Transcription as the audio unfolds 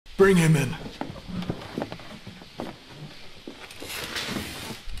Bring him in.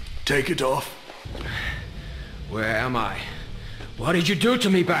 Take it off. Where am I? What did you do to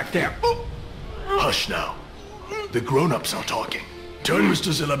me back there? Hush now. The grown-ups are talking. Turn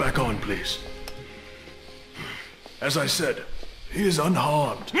Mr. Zilla back on, please. As I said, he is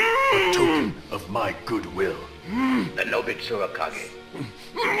unharmed. A token of my goodwill. The Nobitsu Akage.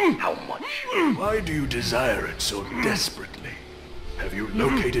 How much? Why do you desire it so desperately? Have you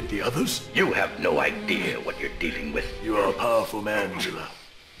located the others? You have no idea what you're dealing with. You are a powerful man, Zilla.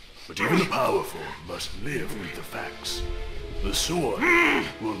 But even the powerful must live with the facts. The sword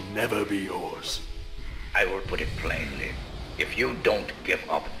will never be yours. I will put it plainly. If you don't give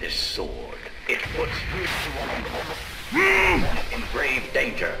up this sword, it puts you in grave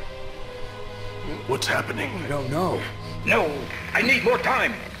danger. What's happening? I don't know. No, I need more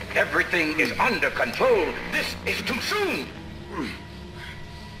time. Everything is under control. This is too soon.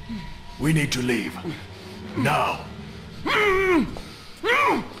 We need to leave. Now.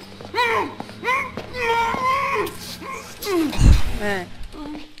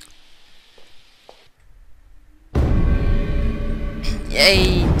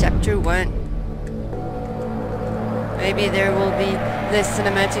 Yay, chapter 1. Maybe there will be less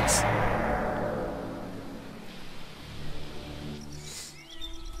cinematics.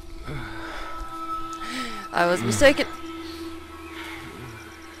 I was mistaken.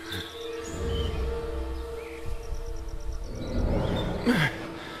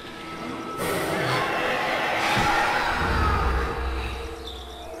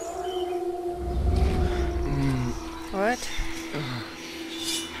 What?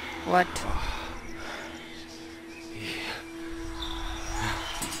 What?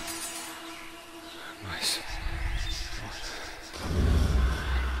 Nice.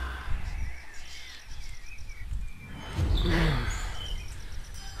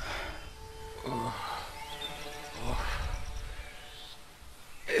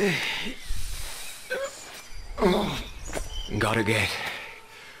 Gotta get.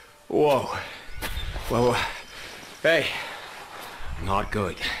 Whoa. Whoa. Hey. Not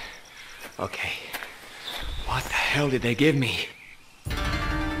good. Okay. What the hell did they give me?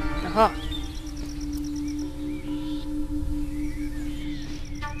 Aha.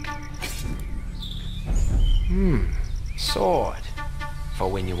 Sword. For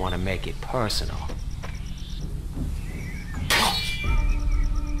when you want to make it personal.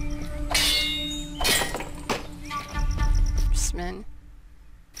 Man.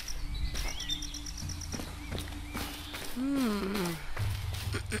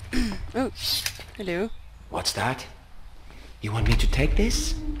 Oh, hello. What's that? You want me to take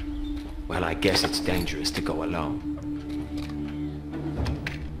this? Well, I guess it's dangerous to go alone.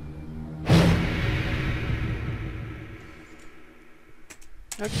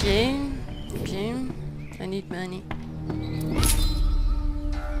 Okay, okay. I need money.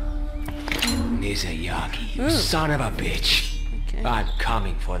 Mizuyaki, you Ooh. son of a bitch. Okay. I'm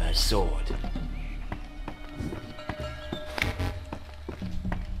coming for the sword.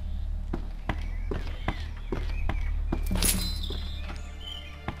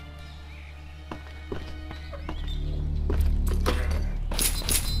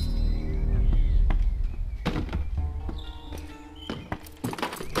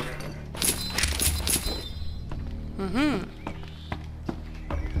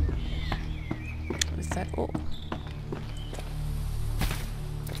 Is that all?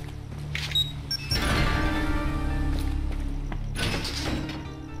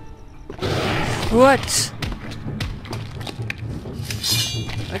 What?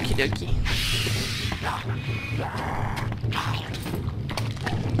 Okie dokie.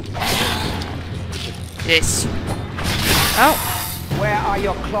 Yes. Oh. Where are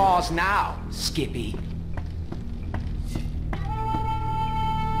your claws now, Skippy?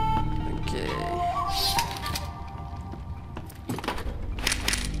 Okay.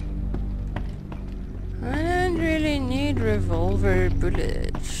 I don't really need revolver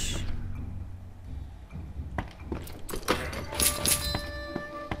bullets.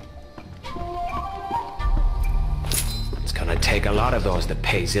 It's gonna take a lot of those to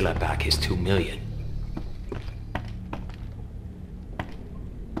pay Zilla back his 2 million.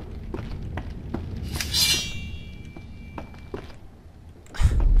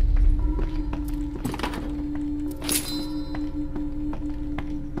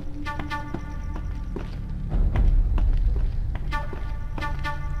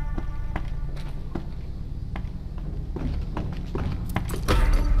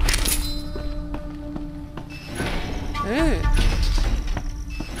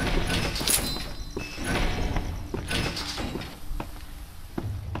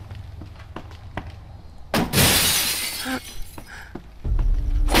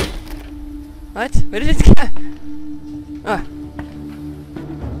 What? Where did it go? Ah.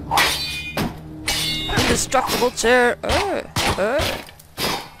 Indestructible chair.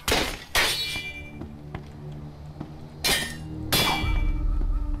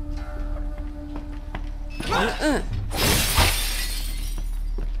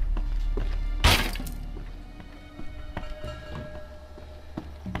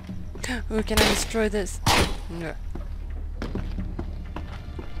 Oh, can I destroy this? No.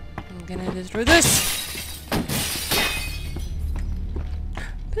 I'm gonna destroy this!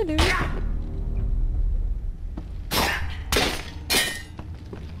 Hello.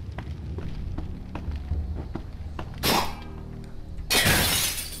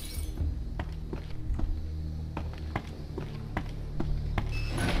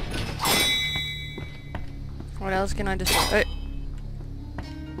 What else can I destroy?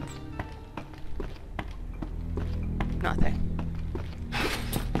 Nothing.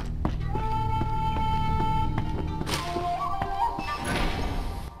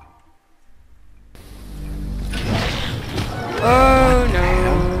 Oh no.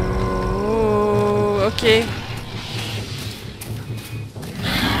 Okay.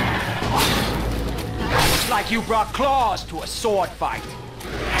 It's like you brought claws to a sword fight.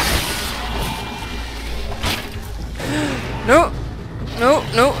 No. No,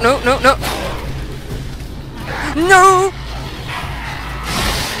 no, no, no, no. No!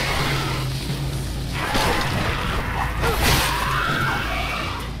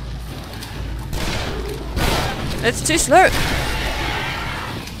 It's too slow.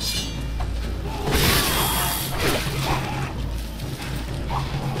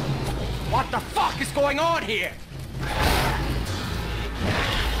 What the fuck is going on here?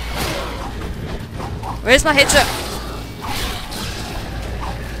 Where's my headshot?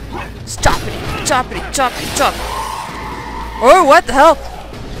 Stop it! Choppity, choppity, chop! Oh, what the hell?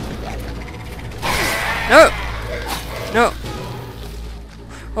 No! No!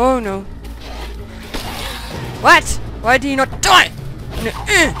 Oh no! What? Why do you not die? No!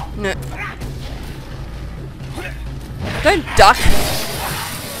 No! Don't duck!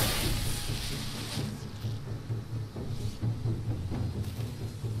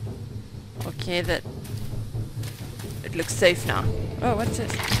 Okay, that it looks safe now. Oh, what's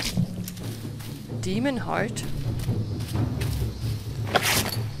this? Demon heart?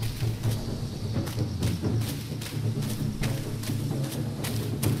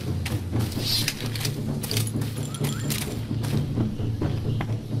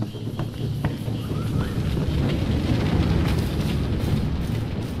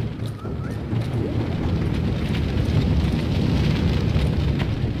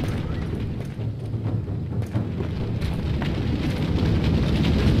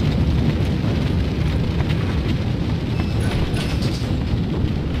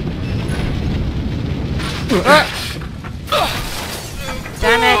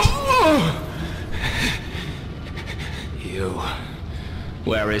 Damn it! You.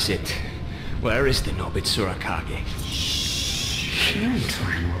 Where is it? Where is the Nobit Surakage? I'm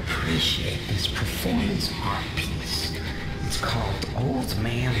trying to appreciate this performance art piece. It's called Old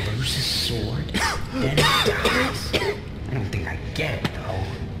Man Loses Sword, Then It Dies. I don't think I get it, though.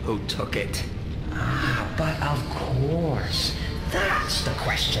 Who took it? Ah, but of course. That's the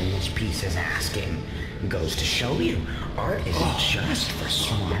question this piece is asking. Goes to show you, art isn't just for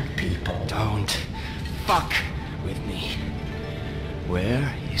smart people. Don't fuck with me.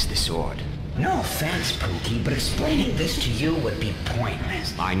 Where is the sword? No offense, Pookie, but explaining this to you would be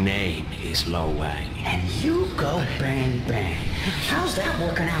pointless. My name is Lo Wang. And you go bang bang. How's that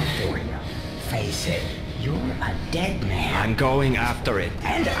working out for you? Face it, you're a dead man. I'm going after it.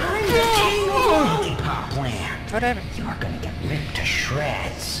 And I'm the king of Lollipop Land. Whatever. You're gonna get ripped to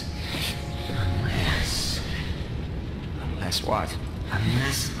shreds. Unless what?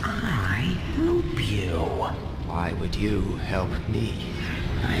 Unless I help you. Why would you help me?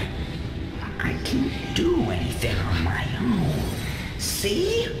 I can't do anything on my own.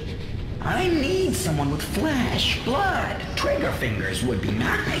 See? I need someone with flesh, blood. Trigger fingers would be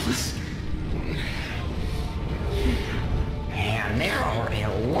nice. And there are a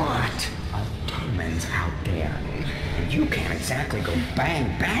lot of demons out there. And you can't exactly go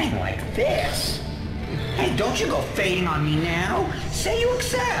bang bang like this. Hey, don't you go fading on me now. Say you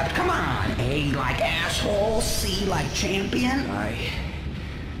accept. Come on. A like asshole, C like champion. I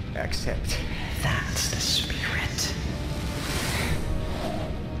accept. That's the spirit.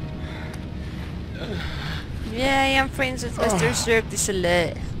 Yay, I'm friends with Mr. Cirque du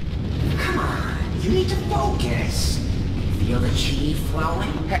Soleil. Come on. You need to focus. Feel the chi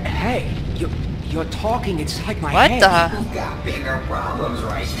flowing? Hey, you're talking. It's like my What head. the? You've got bigger problems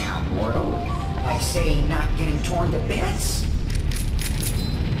right now, mortal. Like, say, not getting torn to bits?